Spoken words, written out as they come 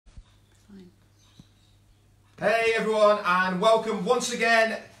Fine. Hey everyone, and welcome once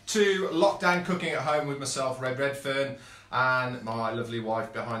again to Lockdown Cooking at Home with myself, Red Redfern, and my lovely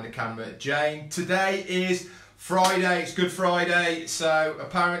wife behind the camera, Jane. Today is Friday, it's Good Friday, so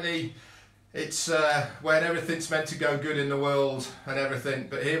apparently it's when everything's meant to go good in the world and everything,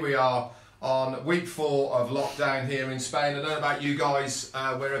 but here we are on week 4 of lockdown here in Spain. I don't know about you guys,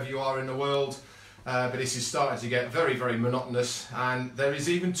 wherever you are in the world, but this is starting to get very, very monotonous, and there is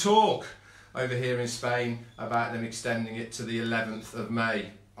even talk over here in Spain about them extending it to the 11th of May.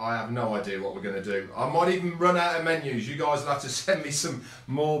 I have no idea what we're going to do. I might even run out of menus. You guys will have to send me some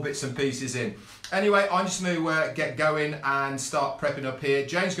more bits and pieces in. Anyway, I'm just going to get going and start prepping up here.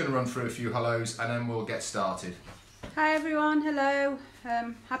 Jane's going to run through a few hellos and then we'll get started. Hi everyone, hello.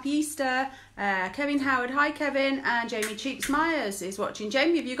 Happy Easter. Kevin Howard, hi Kevin, and Jamie Cheeks Myers is watching.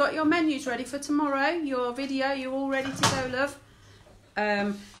 Jamie, have you got your menus ready for tomorrow? Your video, you all ready to go,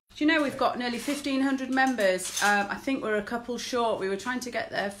 love? Do you know we've got nearly 1,500 members? I think we're a couple short. We were trying to get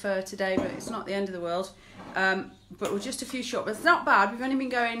there for today, but it's not the end of the world. But we're just a few short, but it's not bad. We've only been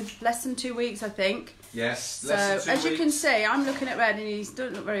going less than 2 weeks, I think. Yes, less than 2 weeks. So as you can see, I'm looking at Red and he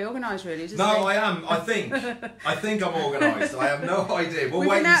doesn't look very organised really, does he? No, I am, I think. I think I'm organised. I have no idea. We'll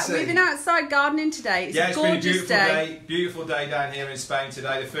wait and see. We've been outside gardening today. It's a gorgeous day. Beautiful day down here in Spain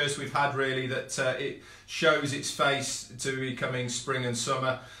today. The first we've had really that it shows its face to becoming spring and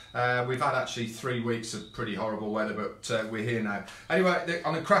summer. We've had actually 3 weeks of pretty horrible weather, but we're here now. Anyway,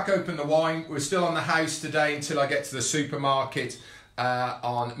 I'm going to crack open the wine. We're still on the house today until I get to the supermarket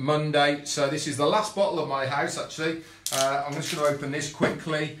on Monday. So this is the last bottle of my house actually. I'm just going to open this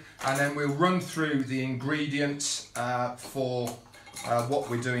quickly and then we'll run through the ingredients for what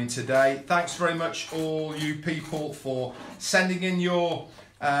we're doing today. Thanks very much all you people for sending in your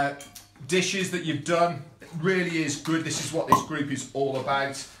dishes that you've done. It really is good. This is what this group is all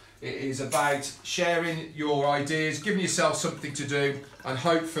about. It is about sharing your ideas, giving yourself something to do, and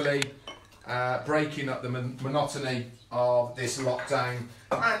hopefully breaking up the monotony of this lockdown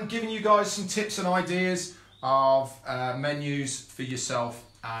and giving you guys some tips and ideas of menus for yourself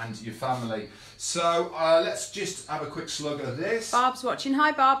and your family. So let's just have a quick slug of this. Barb's watching.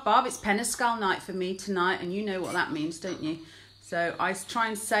 Hi Barb. Barb, it's Peniscal night for me tonight, and you know what that means, don't you? So I try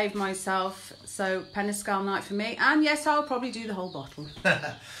and save myself. So Peniscal night for me, and yes, I'll probably do the whole bottle.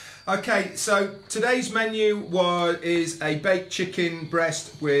 Okay, so today's menu is a baked chicken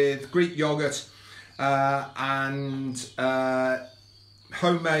breast with Greek yogurt and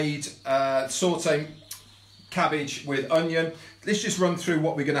homemade saute cabbage with onion. Let's just run through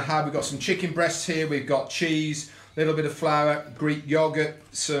what we're going to have. We've got some chicken breasts here, we've got cheese, a little bit of flour, Greek yogurt,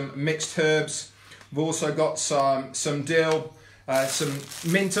 some mixed herbs. We've also got some dill, some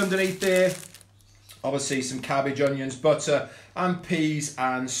mint underneath there, obviously some cabbage, onions, butter, and peas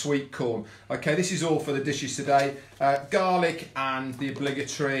and sweet corn. Okay, this is all for the dishes today. Garlic and the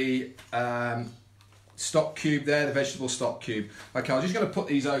obligatory stock cube there, the vegetable stock cube. Okay, I'm just going to put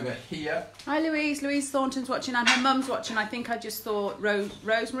these over here. Hi Louise. Louise Thornton's watching and her mum's watching. I think I just thought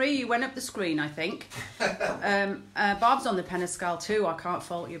Rosemary, you went up the screen, I think. Barb's on the Peniscal too. I can't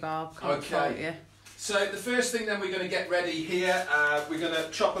fault you, Barb. Can't fault you. So the first thing then we're going to get ready here, we're going to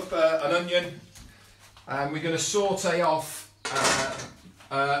chop up an onion, and we're going to saute off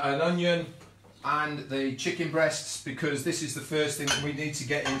an onion and the chicken breasts, because this is the first thing that we need to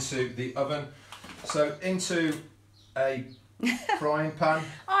get into the oven. So into a frying pan.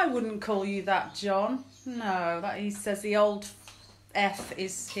 I wouldn't call you that, John. No, that he says the old F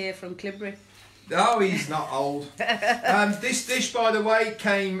is here from Clibry. No, he's not old. This dish, by the way,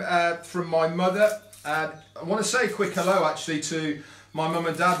 came from my mother. I want to say a quick hello actually to my mum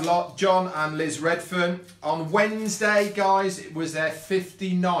and dad, John and Liz Redfern. On Wednesday, guys, it was their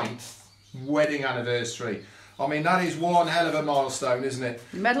 59th wedding anniversary. I mean, that is one hell of a milestone, isn't it?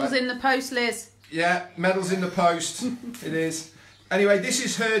 Medals in the post, Liz. Yeah, medals in the post. It is. Anyway, this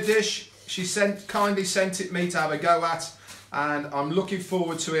is her dish. She kindly sent it me to have a go at, and I'm looking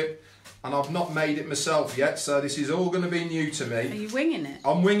forward to it. And I've not made it myself yet, so this is all going to be new to me. Are you winging it?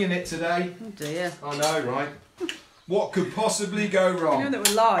 I'm winging it today. Oh dear. I know, right? What could possibly go wrong? You know that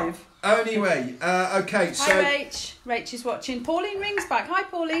we're live. Anyway, okay, so... Hi Rach. Rach is watching. Pauline rings back. Hi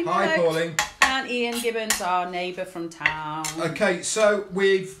Pauline. Hi hello. Pauline. And Ian Gibbons, our neighbour from town. Okay, so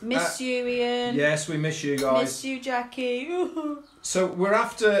we've... Miss you, Ian. Yes, we miss you guys. Miss you, Jackie. So we're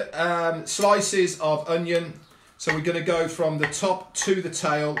after slices of onion. So we're going to go from the top to the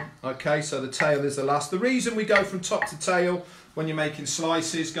tail. Okay, so the tail is the last. The reason we go from top to tail when you're making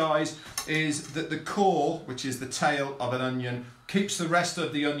slices, guys, is that the core, which is the tail of an onion, keeps the rest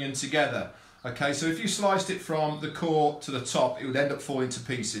of the onion together. Okay, so if you sliced it from the core to the top, it would end up falling to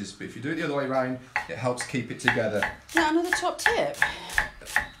pieces. But if you do it the other way around, it helps keep it together. Is that another top tip?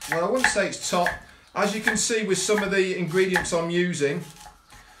 Well, I wouldn't say it's top. As you can see with some of the ingredients I'm using,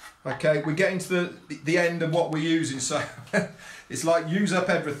 okay, we're getting to the end of what we're using, so it's like use up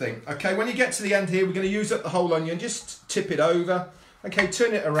everything. Okay, when you get to the end here, we're going to use up the whole onion. Just tip it over. Okay,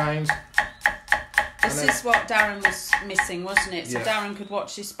 turn it around. This is what Darren was missing, wasn't it? So yeah. Darren could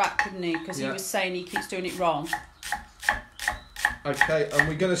watch this back, couldn't he? Because he was saying he keeps doing it wrong. Okay, and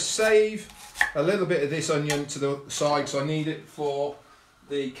we're going to save a little bit of this onion to the side, so I need it for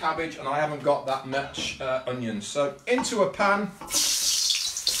the cabbage, and I haven't got that much onion. So into a pan.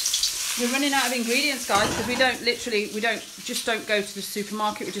 We're running out of ingredients, guys, because we don't go to the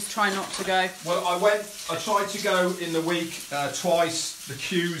supermarket. We just try not to go. Well, I tried to go in the week twice. The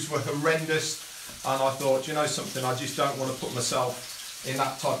queues were horrendous, and I thought, you know something, I just don't want to put myself in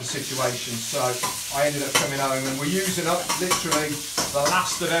that type of situation. So I ended up coming home, and we're using up literally the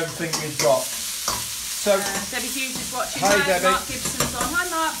last of everything we've got. So Debbie Hughes is watching. Hi, Hi, Debbie. Mark Gibson's on. Hi,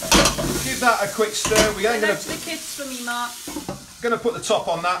 Mark. Give that a quick stir. We're Hello to the kids for me, Mark. Going to put the top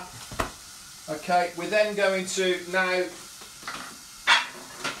on that. Okay, we're then going to now.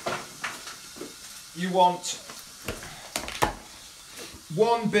 You want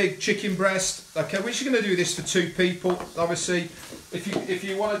one big chicken breast. Okay, we're just going to do this for 2 people. Obviously, if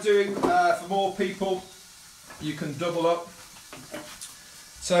you want to do for more people, you can double up.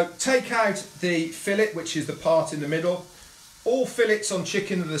 So take out the fillet, which is the part in the middle. All fillets on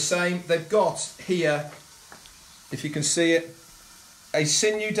chicken are the same. They've got here, if you can see it, a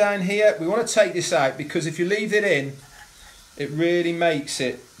sinew down here. We want to take this out because if you leave it in, it really makes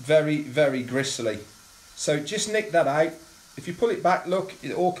it very, very gristly. So just nick that out. If you pull it back, look,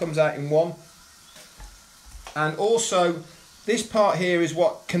 it all comes out in one. And also, this part here is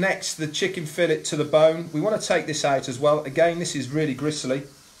what connects the chicken fillet to the bone. We want to take this out as well. Again, this is really gristly.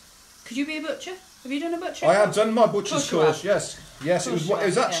 Could you be a butcher? Have you done a butcher? I have done my butcher's course, yes. Yes, it was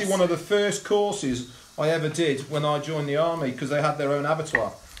actually yes. one of the first courses I ever did when I joined the army because they had their own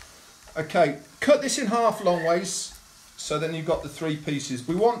abattoir. Okay, cut this in half long ways, so then you've got the 3 pieces.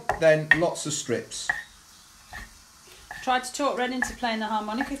 We want then lots of strips. Tried to talk Red into playing the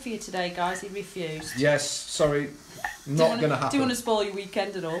harmonica for you today, guys. He refused. Yes, sorry, not going to happen. Do you want to spoil your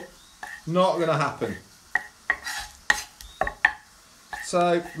weekend at all? Not going to happen.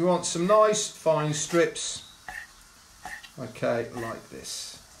 So we want some nice fine strips. Okay, like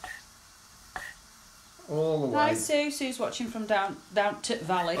this. All the way. Hi Sue. Sue's watching from down Tit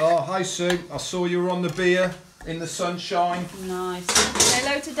Valley. Oh, hi Sue. I saw you were on the beer in the sunshine. Nice. Say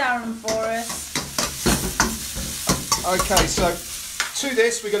hello to Darren for us. Okay, so to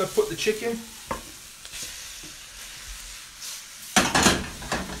this we're going to put the chicken.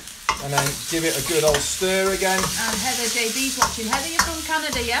 And then give it a good old stir again. And Heather JB's watching. Heather, you're from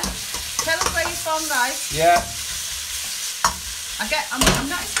Canada, yeah? Tell us where you're from, guys. Yeah. I'm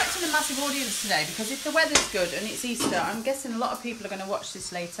not expecting a massive audience today because if the weather's good and it's Easter, I'm guessing a lot of people are going to watch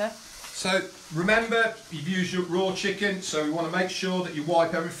this later. So remember, you've used your raw chicken, so we want to make sure that you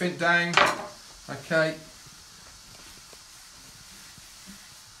wipe everything down. Okay.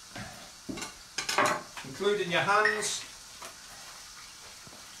 Including your hands.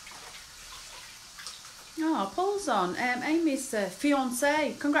 Oh, Paul's on. Amy's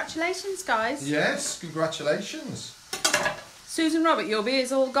fiancé. Congratulations, guys. Yes, congratulations. Susan Robert, your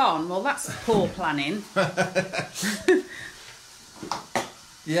beer's all gone. Well, that's poor planning.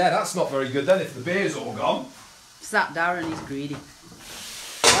 Yeah, that's not very good then if the beer's all gone. It's that Darren, he's greedy.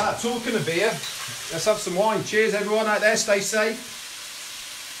 Ah, talking of beer, let's have some wine. Cheers everyone out there, stay safe.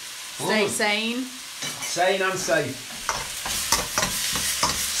 Stay sane. Sane and safe.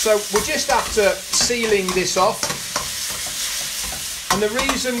 So we're just after sealing this off. And the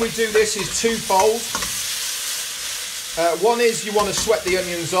reason we do this is twofold. One is you want to sweat the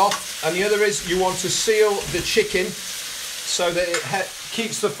onions off, and the other is you want to seal the chicken so that it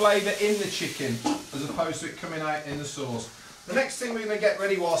keeps the flavour in the chicken as opposed to it coming out in the sauce. The next thing we're going to get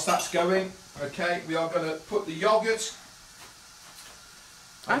ready whilst that's going, okay, we are going to put the yoghurt.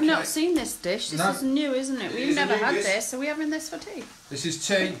 I've not seen this dish. This is new, isn't it? We've never had this. Are we having this for tea? This is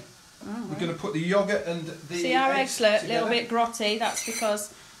tea. Oh, we're going to put the yoghurt and the See our eggs look a little bit grotty. That's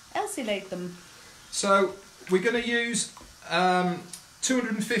because Elsie laid them. So we're going to use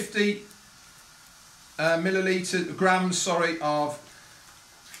 250 grams of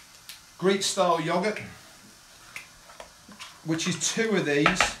Greek style yoghurt, which is 2 of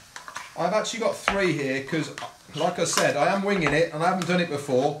these. I've actually got 3 here because, like I said, I am winging it and I haven't done it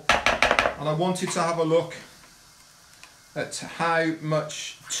before, and I wanted to have a look at how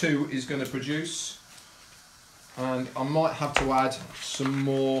much 2 is going to produce, and I might have to add some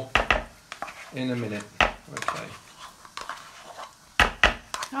more in a minute. Okay.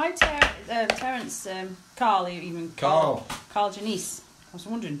 Hi Terence, Carl, even Carl Janice. I was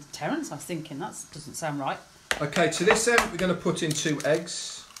wondering, Terence, I was thinking, that doesn't sound right. Okay, to this end we're going to put in 2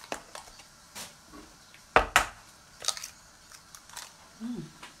 eggs.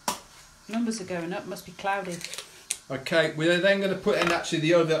 Numbers are going up, must be cloudy. Okay, we're then going to put in actually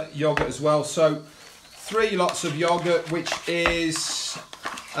the other yoghurt as well. So 3 lots of yoghurt, which is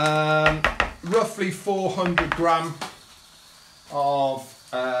roughly 400 gram of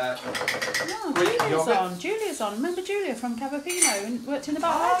Julia's on. Remember Julia from Cappuccino and worked in the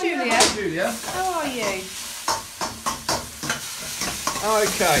bar? Hi, Julia. Yeah, hi, Julia. How are you?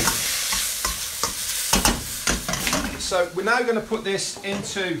 Okay. So we're now going to put this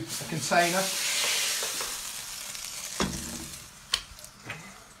into a container.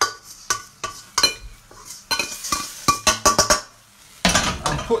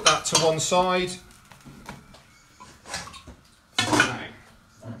 And put that to one side.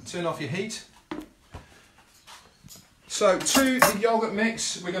 Turn off your heat. So to the yoghurt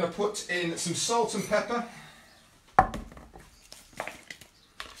mix, we're going to put in some salt and pepper.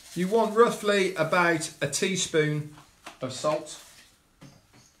 You want roughly about a teaspoon of salt,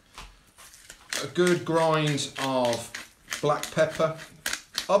 a good grind of black pepper.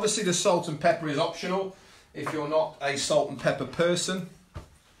 Obviously the salt and pepper is optional if you're not a salt and pepper person.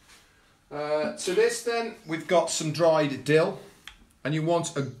 To this then, we've got some dried dill. And you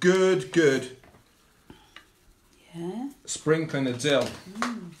want a good sprinkling of dill.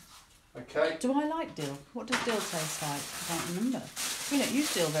 Okay. Do I like dill? What does dill taste like? I can't remember. We don't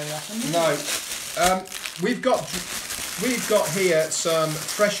use dill very often, do we? No. We've got here some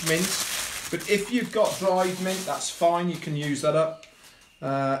fresh mint, but if you've got dried mint, that's fine. You can use that up.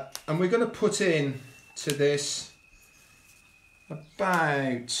 And we're going to put in to this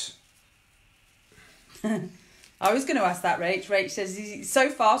about. I was going to ask that, Rach. Rach says, so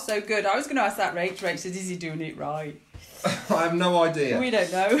far so good. I was going to ask that, Rach. Rach says, is he doing it right? I have no idea. We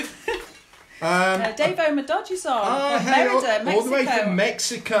don't know. Dave Omadodji's on from Merida, Mexico. All the way from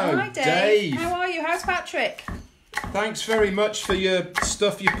Mexico. Hi, Dave. How are you? How's Patrick? Thanks very much for your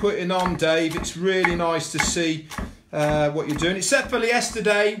stuff you're putting on, Dave. It's really nice to see what you're doing. Except for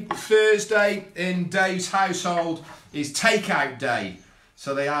yesterday, Thursday, in Dave's household is takeout day.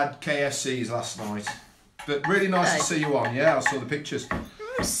 So they had KFCs last night. But really nice to see you on. Yeah, I saw the pictures.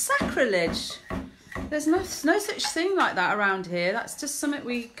 Oh, sacrilege. There's no such thing like that around here. That's just something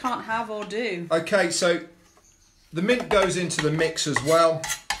we can't have or do. Okay, so the mint goes into the mix as well.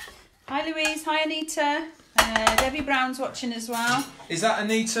 Hi, Louise. Hi, Anita. Debbie Brown's watching as well. Is that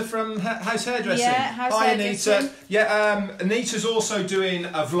Anita from House Hairdressing? Yeah, House Hairdressing. Hi, Anita. Yeah, Anita's also doing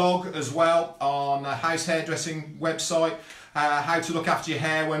a vlog as well on a House Hairdressing website. How to look after your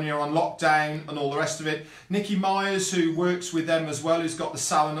hair when you're on lockdown and all the rest of it. Nikki Myers, who works with them as well, who's got the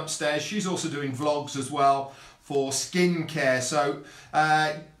salon upstairs, she's also doing vlogs as well for skincare. So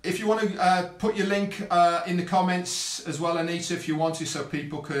if you want to put your link in the comments as well, Anita, if you want to, so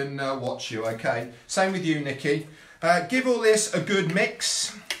people can watch you, okay? Same with you, Nikki. Give all this a good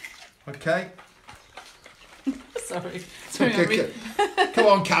mix, okay? Sorry. Okay. Come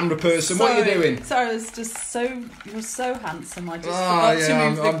on, camera person, what are you doing? Sorry, I was just you were so handsome. I just forgot to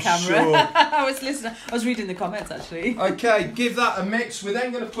move the camera. Sure. I was listening. I was reading the comments actually. Okay, give that a mix. We're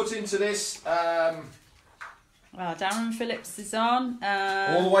then going to put into this. Well, Darren Phillips is on.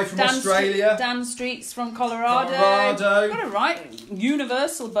 All the way from Australia. Dan Streets from Colorado. Got a right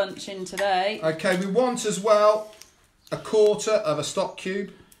universal bunch in today. Okay, we want as well a quarter of a stock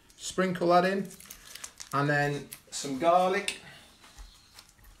cube. Sprinkle that in. And then some garlic.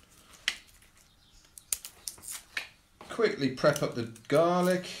 Quickly prep up the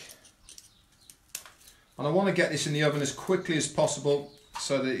garlic. And I want to get this in the oven as quickly as possible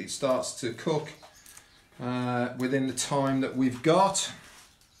so that it starts to cook within the time that we've got.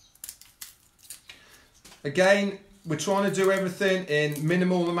 Again, we're trying to do everything in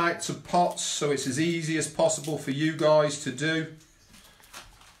minimal amounts of pots so it's as easy as possible for you guys to do.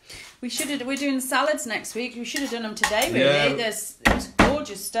 We're doing salads next week. We should have done them today, really. Yeah. It was a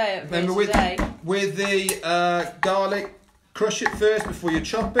gorgeous day up here today. With the garlic, crush it first before you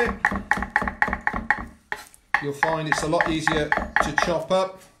chop it. You'll find it's a lot easier to chop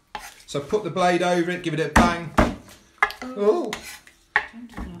up. So put the blade over it, give it a bang. Oh,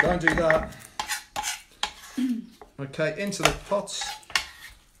 don't do that. Okay, into the pots.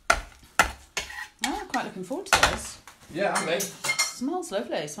 Oh, I'm quite looking forward to this. Yeah, and me. smells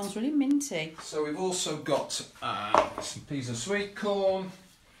lovely. It smells really minty. So we've also got some peas and sweet corn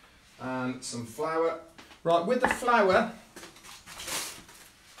and some flour. Right, with the flour,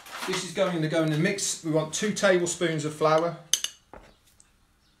 this is going to go in the mix. We want 2 tablespoons of flour.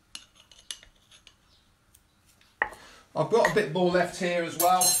 I've got a bit more left here as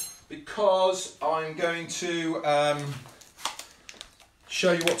well because I'm going to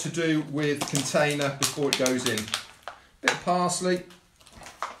show you what to do with the container before it goes in. Bit of parsley.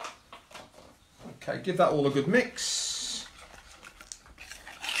 Okay, give that all a good mix.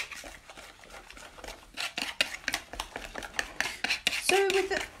 So with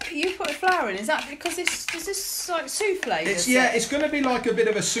the, you put flour in, is that because is this like souffle? It's going to be like a bit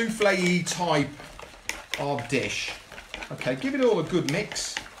of a souffle-y type of dish. Okay, give it all a good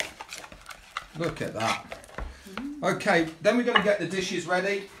mix. Look at that. Okay, then we're going to get the dishes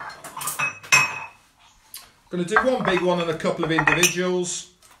ready. Going to do one big one and a couple of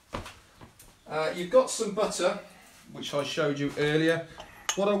individuals. You've got some butter, which I showed you earlier.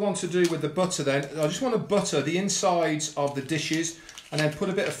 What I want to do with the butter then, I just want to butter the insides of the dishes and then put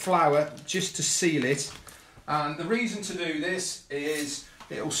a bit of flour just to seal it. And the reason to do this is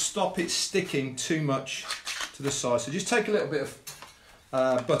it will stop it sticking too much to the side. So just take a little bit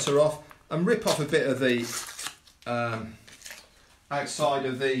of butter off and rip off a bit of the outside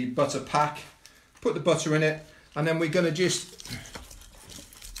of the butter pack. Put the butter in it, and then we're going to just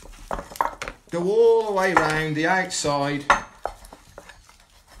go all the way around the outside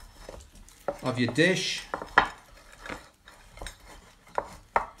of your dish.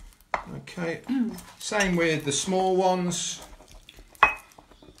 Okay, same with the small ones,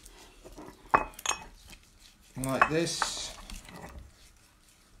 like this.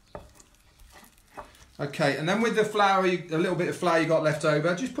 Okay, and then with the flour, a little bit of flour you got left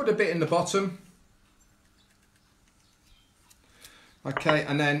over, just put a bit in the bottom. Okay,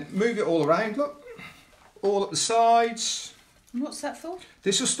 and then move it all around, look, all at the sides. And what's that for?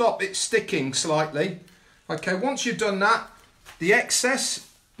 This will stop it sticking slightly. Okay, once you've done that, the excess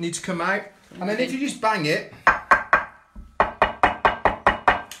needs to come out, and then if you just bang it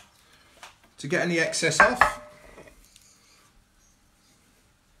to get any excess off.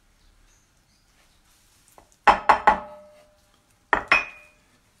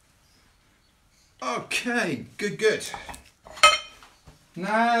 Okay, good.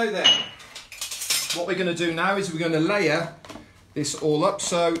 Now then, what we're going to do now is we're going to layer this all up.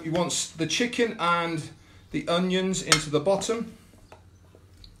 So you want the chicken and the onions into the bottom.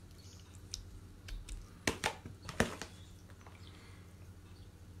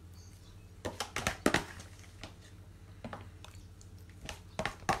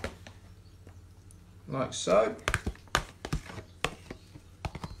 Like so.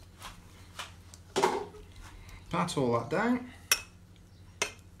 Pat all that down.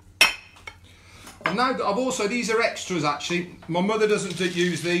 And now I've also, these are extras actually. My mother doesn't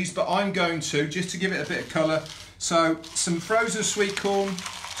use these, but I'm going to, just to give it a bit of colour. So some frozen sweet corn,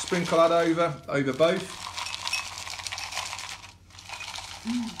 sprinkle that over both.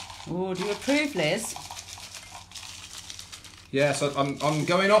 Oh, do you approve, Liz? Yes, I'm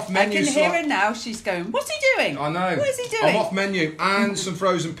going off menu. I can hear her now. She's going, what's he doing? I know. What is he doing? I'm off menu. And some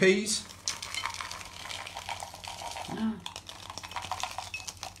frozen peas. Oh.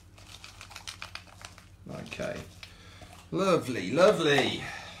 Okay. Lovely, lovely.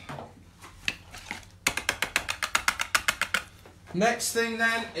 Next thing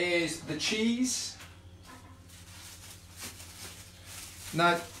then is the cheese.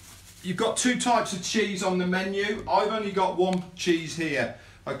 Now, you've got 2 types of cheese on the menu. I've only got 1 cheese here,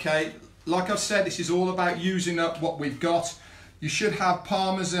 okay? Like I've said, this is all about using up what we've got. You should have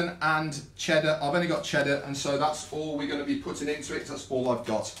Parmesan and cheddar. I've only got cheddar, and so that's all we're going to be putting into it. That's all I've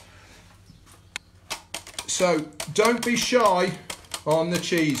got. So don't be shy on the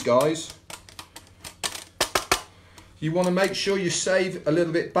cheese, guys. You want to make sure you save a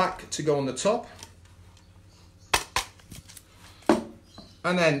little bit back to go on the top.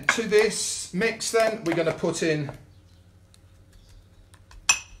 And then to this mix then, we're going to put in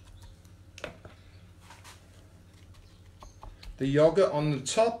the yogurt on the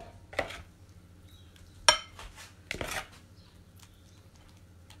top.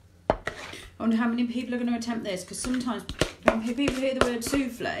 I wonder how many people are going to attempt this, because sometimes when people hear the word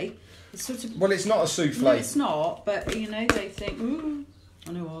souffle, it's sort of... Well, it's not a souffle. No, it's not, but you know, they think, ooh,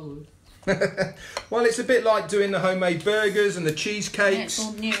 I know I would. Well, it's a bit like doing the homemade burgers and the cheesecakes. Yeah, it's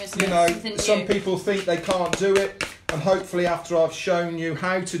all new, isn't you it? know, Something some new. people think they can't do it, and hopefully after I've shown you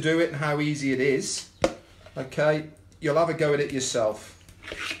how to do it and how easy it is, okay, you'll have a go at it yourself.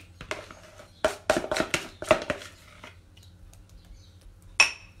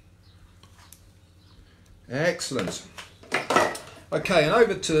 Excellent. Okay, and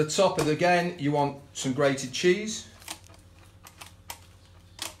over to the top of it again, you want some grated cheese.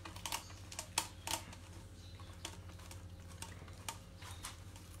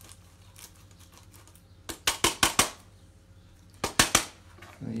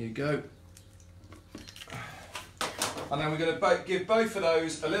 There you go. And then we're going to give both of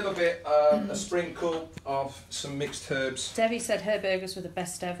those a little bit, a sprinkle of some mixed herbs. Debbie said her burgers were the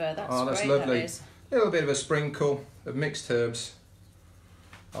best ever. That's that's great, lovely. that is. A little bit of a sprinkle of mixed herbs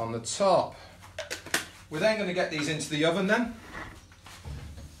on the top. We're then going to get these into the oven then.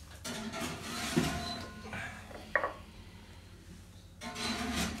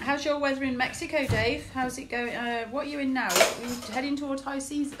 How's your weather in Mexico, Dave? How's it going? What are you in now? Are you heading towards high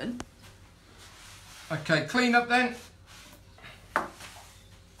season? Okay, clean up then.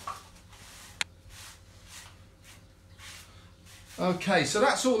 Okay, so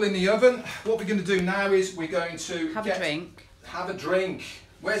that's all in the oven. What we're going to do now is we're going to have a drink. Have a drink.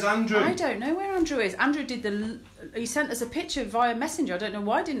 Where's Andrew? I don't know where Andrew is. Andrew did he sent us a picture via Messenger. I don't know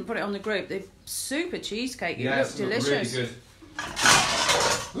why I didn't put it on the group. The super cheesecake. It looks delicious. Really good.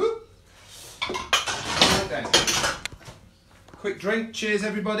 Whoop. Right then. Quick drink. Cheers,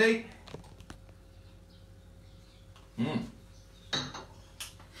 everybody.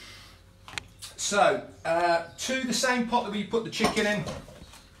 So, to the same pot that we put the chicken in,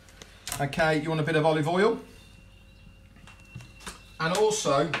 okay, you want a bit of olive oil, and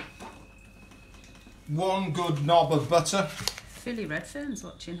also one good knob of butter. Philly Redfern's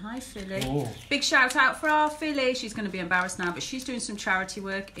watching. Hi, Philly. Oh. Big shout out for our Philly. She's going to be embarrassed now, but she's doing some charity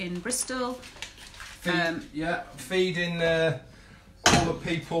work in Bristol. Feeding all the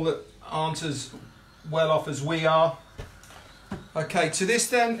people that aren't as well off as we are. Okay, to this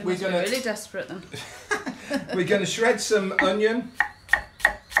then we're going to really desperate then. We're going to shred some onion.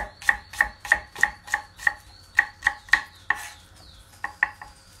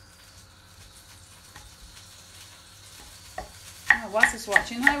 Oh, Wazza's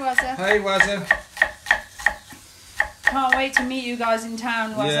watching. Hi, Wazza. Hey, Wazza. Can't wait to meet you guys in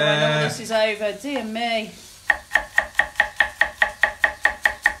town, Wazza, when all this is over. Dear me.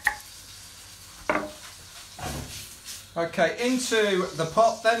 Okay, into the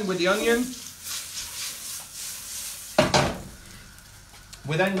pot then with the onion.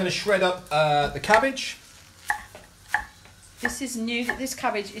 We're then going to shred up the cabbage. This is new. This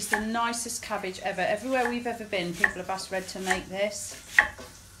cabbage is the nicest cabbage ever. Everywhere we've ever been, people have asked Red to make this.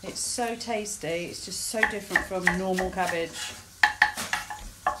 It's so tasty. It's just so different from normal cabbage.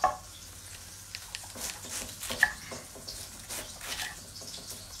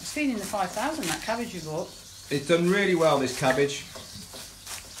 It's feeding the 5,000, that cabbage you bought. It's done really well, this cabbage.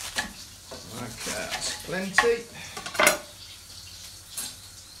 Okay, that's plenty.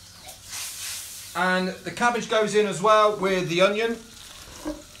 And the cabbage goes in as well with the onion.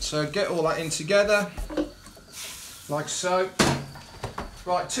 So get all that in together, like so.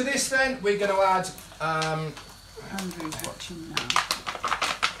 Right, to this then, we're going to add... Andrew's watching now.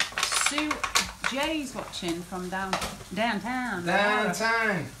 Sue Jay's watching from downtown.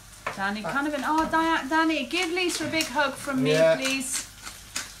 Downtown. Danny Canavan. Oh, Danny, give Lisa a big hug from me, please.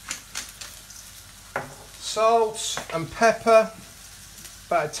 Salt and pepper,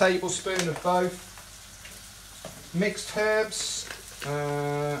 about a tablespoon of both. Mixed herbs.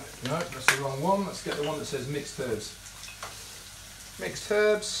 No, that's the wrong one. Let's get the one that says mixed herbs. Mixed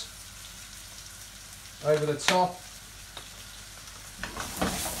herbs over the top.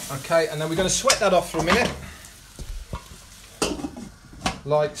 Okay, and then we're going to sweat that off for a minute.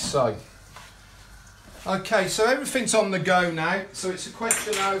 Like so. Okay, so everything's on the go now, so it's a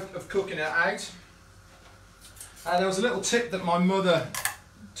question now of cooking it out. There was a little tip that my mother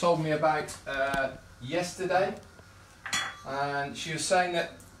told me about yesterday, and she was saying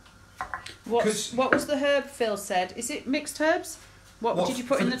that... What was the herb Phil said? Is it mixed herbs? What did you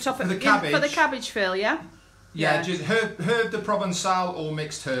put in the top of the cabbage? For the cabbage, Phil, yeah? Yeah, just herb de Provençal or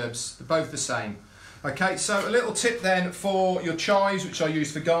mixed herbs, they're both the same. Okay, so a little tip then for your chives, which I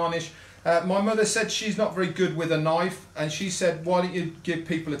use for garnish. My mother said she's not very good with a knife, and she said, why don't you give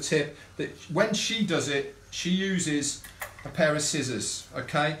people a tip that when she does it, she uses a pair of scissors,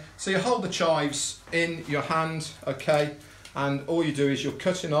 okay? So you hold the chives in your hand, okay, and all you do is you're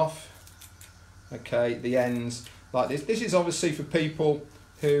cutting off, okay, the ends like this. This is obviously for people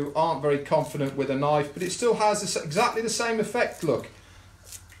who aren't very confident with a knife, but it still has exactly the same effect, look.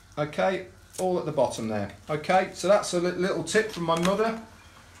 Okay, all at the bottom there. Okay, so that's a little tip from my mother.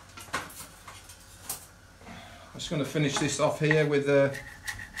 I'm just going to finish this off here with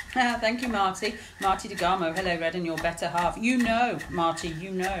Thank you, Marty. Marty DeGarmo. Hello, Red, and your better half. You know, Marty,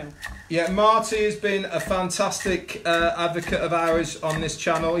 you know. Yeah, Marty has been a fantastic advocate of ours on this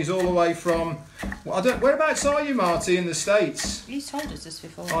channel. He's all the way from... Well, whereabouts are you, Marty, in the States? You told us this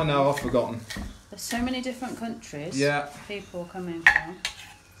before. I know, I've forgotten. There's so many different countries. Yeah. People coming from.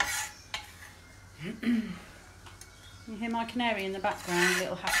 You hear my canary in the background,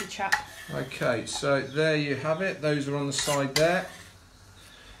 little happy chap. Okay, so there you have it. Those are on the side there.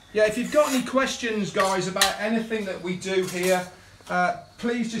 Yeah, if you've got any questions, guys, about anything that we do here,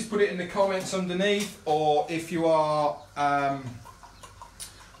 please just put it in the comments underneath, or if you are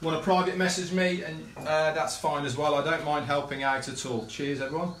want to private message me, and that's fine as well. I don't mind helping out at all. Cheers,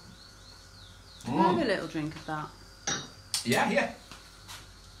 everyone. Can I have a little drink of that? Yeah, yeah.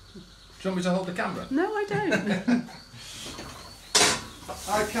 Do you want me to hold the camera? No, I don't.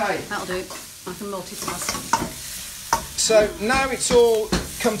 Okay. That'll do. I can multitask. So now it's all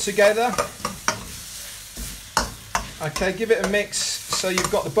come together. Okay, give it a mix. So you've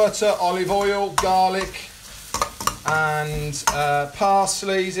got the butter, olive oil, garlic, and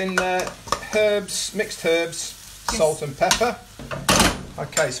parsley's in there, herbs, mixed herbs, yes, salt and pepper.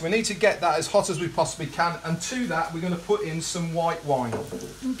 Okay, so we need to get that as hot as we possibly can, and to that we're going to put in some white wine.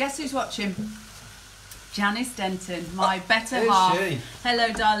 And guess who's watching? Janice Denton, my better half. She?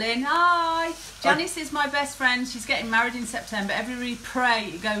 Hello, darling. Hi. Janice is my best friend. She's getting married in September. Everybody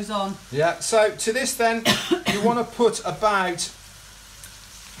pray it goes on. Yeah, so to this then, you want to put about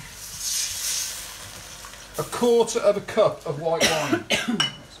a quarter of a cup of white wine.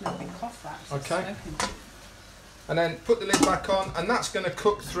 It's making me cough, that. Okay. And then put the lid back on, and that's going to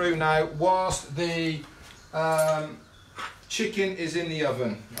cook through now whilst the chicken is in the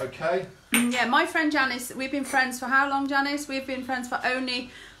oven, okay? Yeah, my friend Janice, we've been friends for how long, Janice? We've been friends for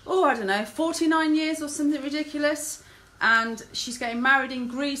only, I don't know, 49 years or something ridiculous. And she's getting married in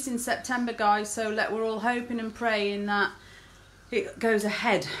Greece in September, guys, so we're all hoping and praying that it goes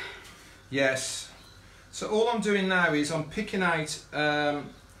ahead. Yes. So all I'm doing now is I'm picking out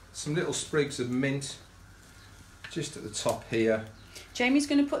some little sprigs of mint just at the top here. Jamie's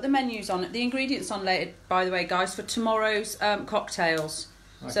going to put the menus on, the ingredients on later, by the way, guys, for tomorrow's cocktails.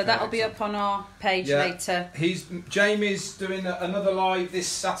 Okay, so that'll be up on our page later. Jamie's doing another live this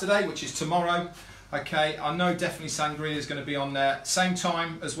Saturday, which is tomorrow. Okay, I know definitely Sangria is going to be on there. Same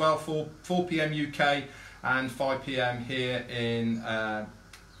time as well, 4 p.m. UK and 5 p.m. here in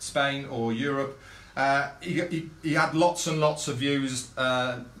Spain or Europe. He had lots and lots of views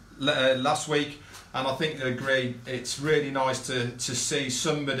last week, and I think they'll agree. It's really nice to see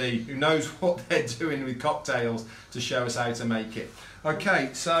somebody who knows what they're doing with cocktails to show us how to make it. Okay,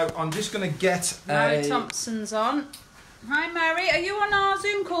 so I'm just going to get Mary Thompson's on. Hi, Mary. Are you on our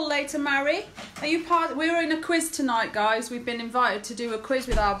Zoom call later, Mary? Are you part? We're in a quiz tonight, guys. We've been invited to do a quiz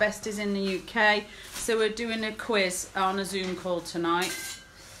with our besties in the UK, so we're doing a quiz on a Zoom call tonight.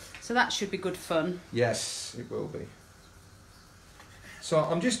 So that should be good fun. Yes, it will be. So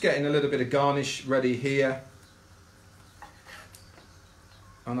I'm just getting a little bit of garnish ready here,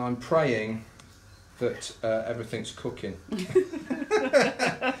 and I'm praying that everything's cooking.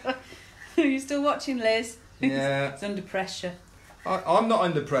 Are you still watching, Liz? Yeah. It's under pressure. I'm not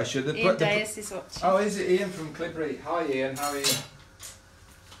under pressure. Ian Deus is watching. Oh, is it Ian from Clippery? Hi, Ian. How are you?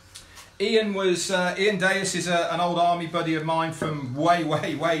 Ian Deus is an old army buddy of mine from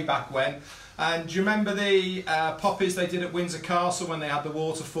way back when. And do you remember the poppies they did at Windsor Castle when they had the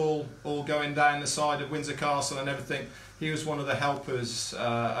waterfall all going down the side of Windsor Castle and everything? He was one of the helpers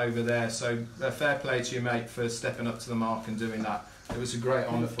over there. So fair play to you, mate, for stepping up to the mark and doing that. It was a great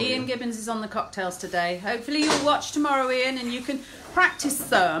honour for you. Ian Gibbons is on the cocktails today. Hopefully you'll watch tomorrow, Ian, and you can practice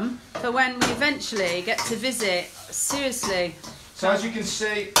them for when we eventually get to visit. Seriously. So as you can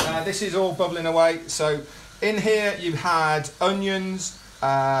see, this is all bubbling away. So in here you had onions,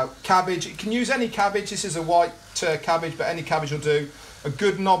 cabbage. You can use any cabbage. This is a white cabbage, but any cabbage will do. A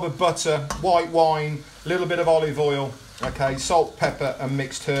good knob of butter, white wine, a little bit of olive oil. Okay, salt, pepper, and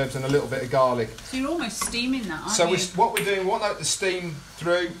mixed herbs, and a little bit of garlic. So you're almost steaming that, aren't you? So what we're doing, we want that to steam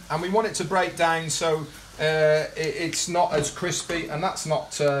through, and we want it to break down so it's not as crispy, and that's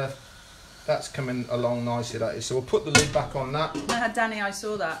coming along nicely, that is. So we'll put the lid back on that. Danny, I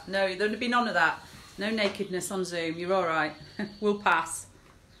saw that. No, there'd be none of that. No nakedness on Zoom. You're all right. We'll pass.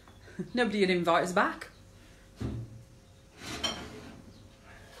 Nobody would invite us back.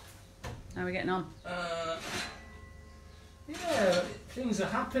 How are we getting on? Yeah, things are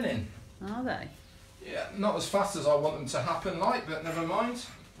happening. Are they? Yeah, not as fast as I want them to happen, but never mind.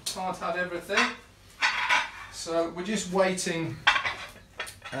 Can't have everything. So we're just waiting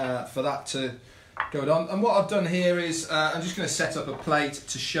for that to Good on. And what I've done here is I'm just going to set up a plate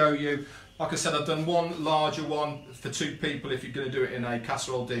to show you. Like I said, I've done one larger one for 2 people if you're going to do it in a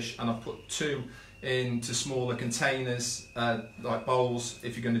casserole dish, and I've put 2 into smaller containers like bowls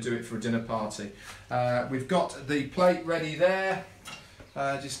if you're going to do it for a dinner party. We've got the plate ready there.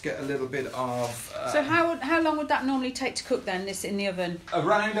 Just get a little bit of... so how long would that normally take to cook then, this in the oven?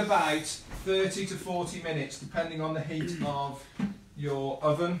 Around about 30 to 40 minutes, depending on the heat of your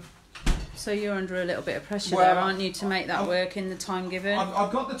oven. So you're under a little bit of pressure there, aren't you, to make that work in the time given?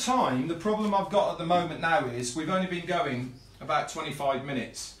 I've got the time. The problem I've got at the moment now is we've only been going about 25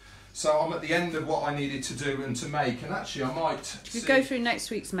 minutes. So I'm at the end of what I needed to do and to make, and actually I might... We go through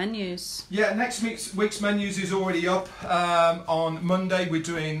next week's menus. Yeah, next week's menus is already up. On Monday we're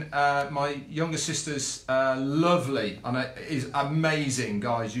doing my younger sister's lovely, and it is amazing,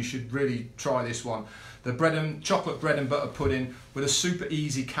 guys. You should really try this one. The chocolate bread and butter pudding with a super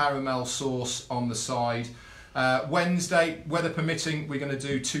easy caramel sauce on the side. Wednesday, weather permitting, we're going to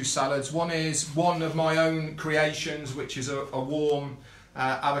do 2 salads. One is one of my own creations, which is a warm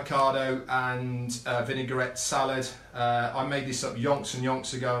avocado and vinaigrette salad. I made this up yonks and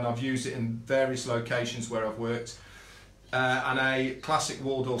yonks ago, and I've used it in various locations where I've worked. And a classic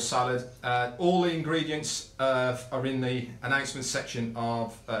Waldorf salad. All the ingredients are in the announcements section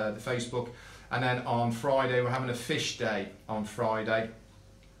of the Facebook. And then on Friday we're having a fish day on Friday.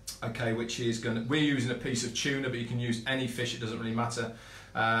 Okay, which is we're using a piece of tuna, but you can use any fish, it doesn't really matter.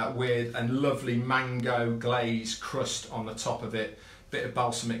 With a lovely mango glaze crust on the top of it. Bit of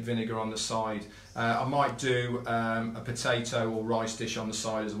balsamic vinegar on the side. I might do a potato or rice dish on the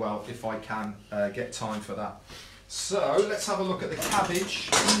side as well if I can get time for that. So let's have a look at the cabbage.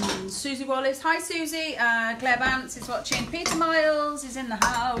 Susie Wallace, hi Susie. Claire Vance is watching. Peter Miles is in the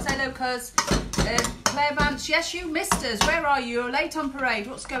house. Hello, cuz. Claire Vance, yes, you missed us. Where are you? You're late on parade.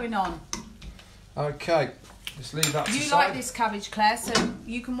 What's going on? Okay, let's leave that to the side. You like this cabbage, Claire, so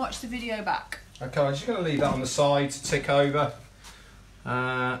you can watch the video back. Okay, I'm just going to leave that on the side to tick over.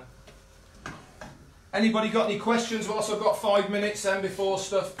 Anybody got any questions whilst I've got 5 minutes then before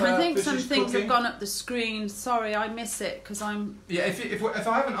stuff I think some things cooking? have gone up the screen. Sorry, I miss it because I'm... Yeah, if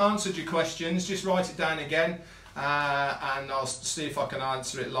I haven't answered your questions, just write it down again and I'll see if I can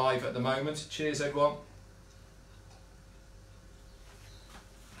answer it live at the moment. Cheers, everyone.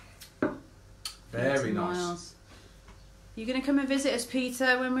 Very nice. You're going to come and visit us,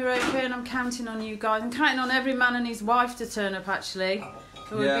 Peter, when we're open. I'm counting on you guys. I'm counting on every man and his wife to turn up, actually.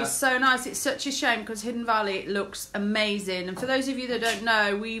 It would be so nice. It's such a shame because Hidden Valley looks amazing. And for those of you that don't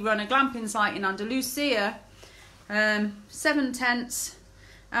know, we run a glamping site in Andalusia. 7 tents.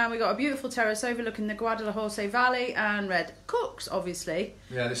 And we got a beautiful terrace overlooking the Guadalajara Valley and Red Cooks, obviously.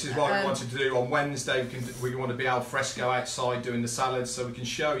 Yeah, this is what we wanted to do on Wednesday. We want to be al fresco outside doing the salads, so we can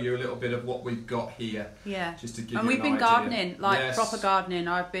show you a little bit of what we've got here. Yeah. Just to give and you we've been idea. gardening, like proper gardening.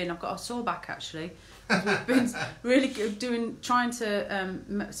 I've got a sore back actually. We've been really trying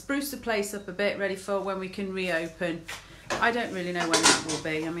to spruce the place up a bit, ready for when we can reopen. I don't really know when that will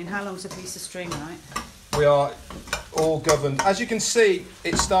be. I mean, how long's a piece of string, right? We are all governed. As you can see,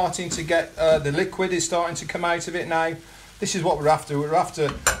 it's starting to get, the liquid is starting to come out of it now. This is what we're after. We're after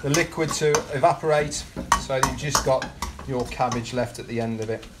the liquid to evaporate, so that you've just got your cabbage left at the end of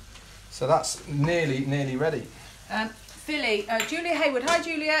it. So that's nearly ready. Julia Hayward, hi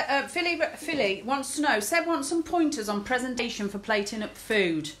Julia. Philly wants to know, Seb wants some pointers on presentation for plating up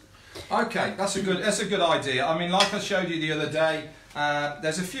food. Okay, that's a good idea. I mean, like I showed you the other day,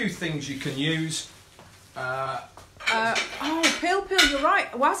 there's a few things you can use. Pill, you're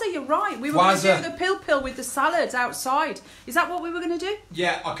right. Wazza, you're right. We were going to do the pill with the salads outside. Is that what we were going to do?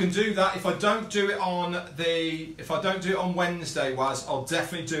 Yeah, I can do that. If I don't do it on Wednesday, I'll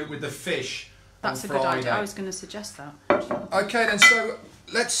definitely do it with the fish. That's a good idea. I was going to suggest that. Okay, then. So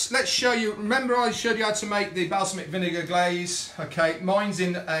let's show you. Remember, I showed you how to make the balsamic vinegar glaze. Okay, mine's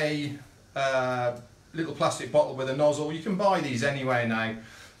in a little plastic bottle with a nozzle. You can buy these anyway now.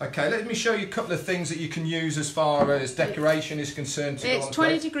 Okay, let me show you a couple of things that you can use as far as decoration is concerned. It's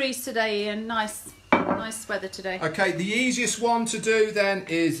 20 degrees today and nice weather today. Okay, the easiest one to do then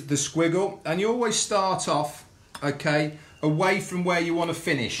is the squiggle, and you always start off, okay, away from where you want to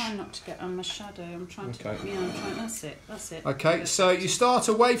finish. I'm trying not to get on my shadow. I'm trying to. Okay. Yeah, I'm trying. That's it. Okay, so you start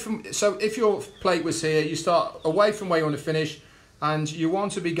away from. So if your plate was here, you start away from where you want to finish, and you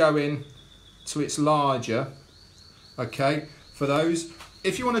want to be going to its larger. Okay, for those.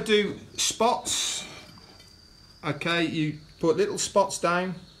 If you want to do spots, okay, you put little spots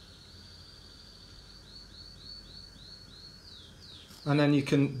down, and then you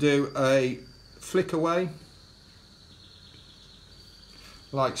can do a flick away,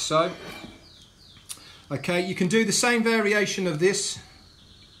 like so. Okay, you can do the same variation of this.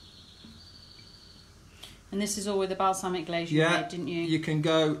 And this is all with the balsamic glaze you made, didn't you? You can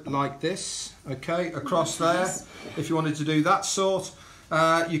go like this, okay, across there, if you wanted to do that sort.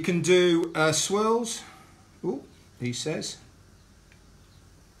 You can do swirls. Oh, he says.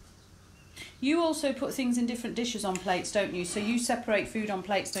 You also put things in different dishes on plates, don't you? So you separate food on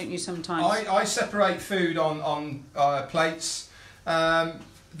plates, don't you, sometimes? I separate food on plates.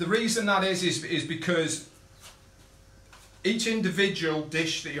 The reason that is because each individual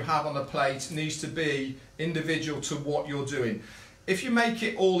dish that you have on a plate needs to be individual to what you're doing. If you make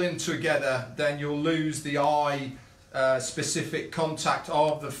it all in together, then you'll lose the eye specific contact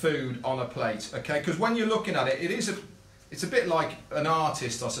of the food on a plate, okay? Because when you're looking at it, it's a bit like an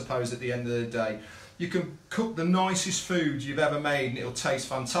artist, I suppose, at the end of the day. You can cook the nicest food you've ever made and it'll taste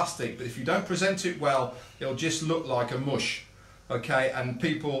fantastic, but if you don't present it well, it'll just look like a mush, okay? And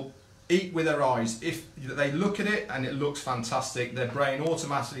people eat with their eyes. If they look at it and it looks fantastic, their brain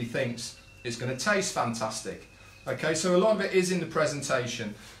automatically thinks it's going to taste fantastic. Okay, so a lot of it is in the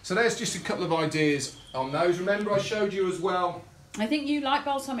presentation. So there's just a couple of ideas on those. Remember I showed you as well. I think you like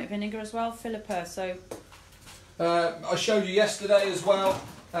balsamic vinegar as well, Philippa, so... I showed you yesterday as well.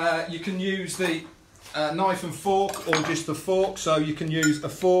 You can use the knife and fork or just the fork, so you can use a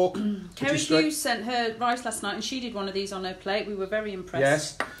fork. Kerry Hughes sent her rice last night and she did one of these on her plate. We were very impressed.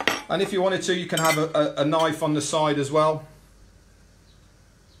 Yes, and if you wanted to, you can have a knife on the side as well.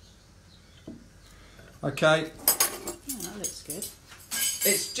 Okay. Oh, that looks good.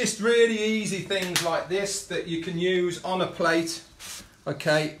 It's just really easy things like this that you can use on a plate,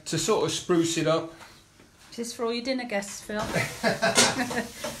 okay, to sort of spruce it up. Is this for all your dinner guests, Phil?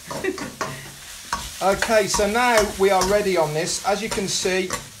 Okay, so now we are ready on this. As you can see,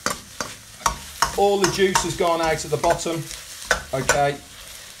 all the juice has gone out at the bottom. Okay,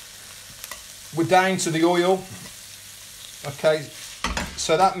 we're down to the oil. Okay,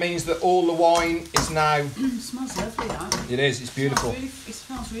 so that means that all the wine is now... It smells lovely, that. It is, it's beautiful. It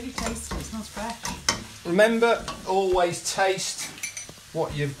smells really tasty, it smells fresh. Remember, always taste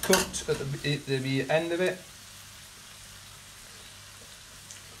what you've cooked at the end of it.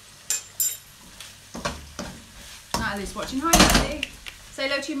 Natalie's watching. Hi, Natalie. Say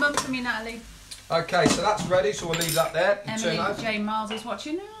hello to your mum for me, Natalie. Okay, so that's ready, so we'll leave that there. Emily Jane Miles is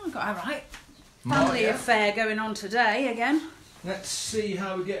watching. Oh, got her right. Family affair going on today again. Let's see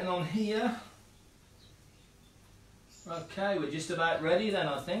how we're getting on here. Okay, we're just about ready then,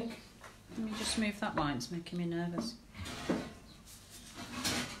 I think. Let me just move that wine, it's making me nervous.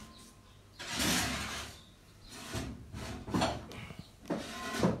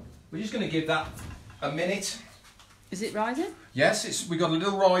 We're just going to give that a minute. Is it rising? Yes, we got a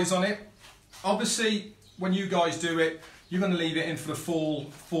little rise on it. Obviously, when you guys do it, you're going to leave it in for the full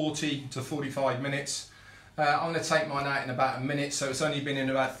 40 to 45 minutes. I'm going to take mine out in about a minute, so it's only been in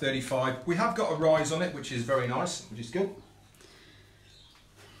about 35. We have got a rise on it, which is very nice, which is good.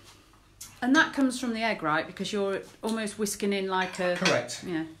 And that comes from the egg, right? Because you're almost whisking in like a... Correct.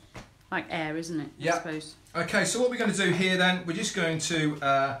 Yeah, like air, isn't it? Yeah. I suppose. Okay, so what we're going to do here then, we're just going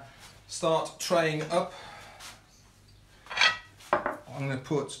to start traying up. I'm going to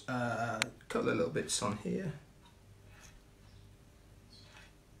put a couple of little bits on here.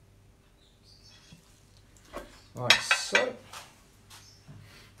 Like so.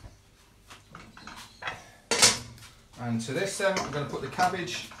 And to this then, I'm going to put the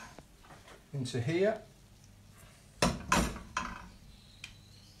cabbage into here.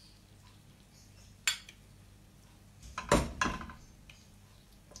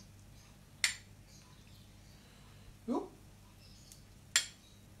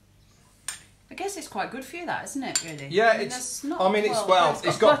 I guess it's quite good for you, that, isn't it? Really? Yeah, it's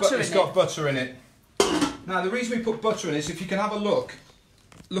got butter in it. Now the reason we put butter in is if you can have a look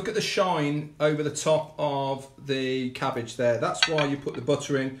at the shine over the top of the cabbage there. That's why you put the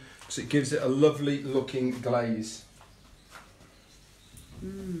butter in, because it gives it a lovely looking glaze.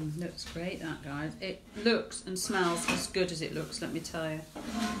 Looks great, that, guys. It looks and smells as good as it looks, let me tell you.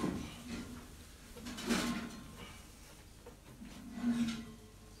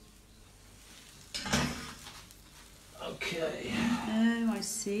 Okay. Oh, I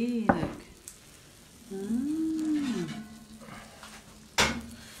see, look.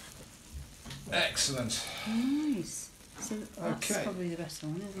 Excellent. Nice. So that's probably the best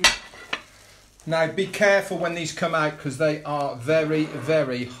one, isn't it? Now be careful when these come out, because they are very,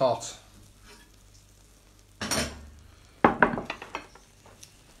 very hot.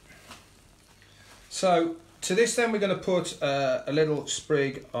 So to this then we're going to put a little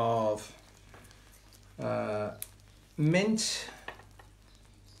sprig of mint.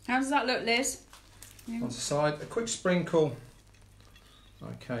 How does that look, Liz? on the side. A quick sprinkle,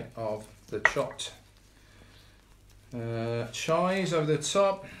 okay, of the chopped chives over the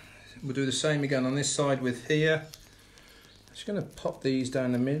top. We'll do the same again on this side with here. Just going to pop these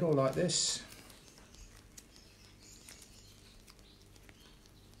down the middle like this.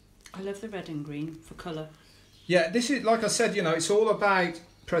 I love the red and green for colour. Yeah, this is, like I said, you know, it's all about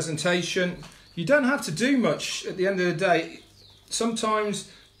presentation. You don't have to do much at the end of the day. Sometimes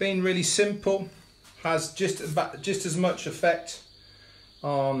being really simple has just as much effect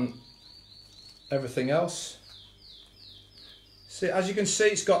on everything else. See, as you can see,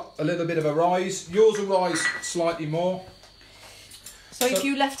 it's got a little bit of a rise. Yours will rise slightly more. So if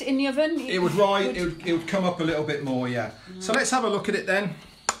you left it in the oven, it would rise. It would come up a little bit more, yeah. So let's have a look at it then.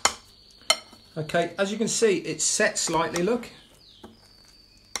 Okay, as you can see, it's set slightly. Look.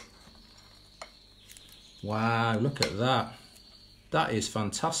 Wow, look at that. That is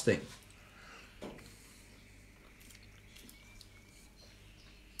fantastic.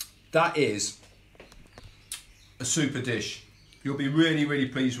 That is a super dish. You'll be really, really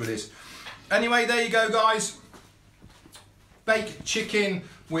pleased with this. Anyway, there you go, guys. Baked chicken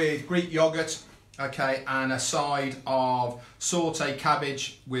with Greek yogurt, okay, and a side of saute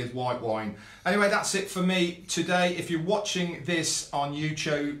cabbage with white wine. Anyway, that's it for me today. If you're watching this on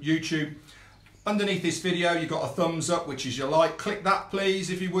YouTube, underneath this video, you've got a thumbs up, which is your like. Click that, please,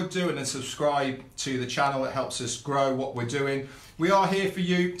 if you would do, and then subscribe to the channel. It helps us grow what we're doing. We are here for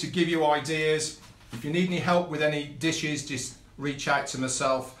you to give you ideas. If you need any help with any dishes, just reach out to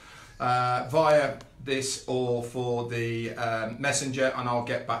myself via this or for the messenger, and I'll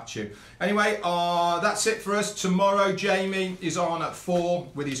get back to you. Anyway, that's it for us. Tomorrow Jamie is on at 4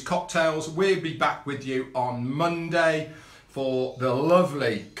 with his cocktails. We'll be back with you on Monday for the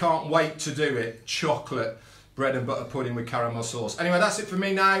lovely, can't wait to do it, chocolate bread and butter pudding with caramel sauce. Anyway, that's it for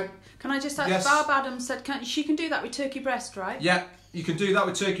me now. Can I just add, yes. Barb Adams said she can do that with turkey breast, right? Yeah, you can do that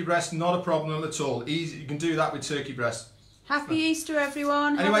with turkey breast, not a problem at all. Easy, you can do that with turkey breast. Happy Easter,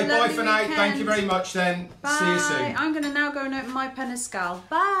 everyone. Anyway, bye for now. Thank you very much then. Bye. See you soon. I'm going to now go and open my Peniscal.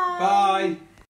 Bye. Bye.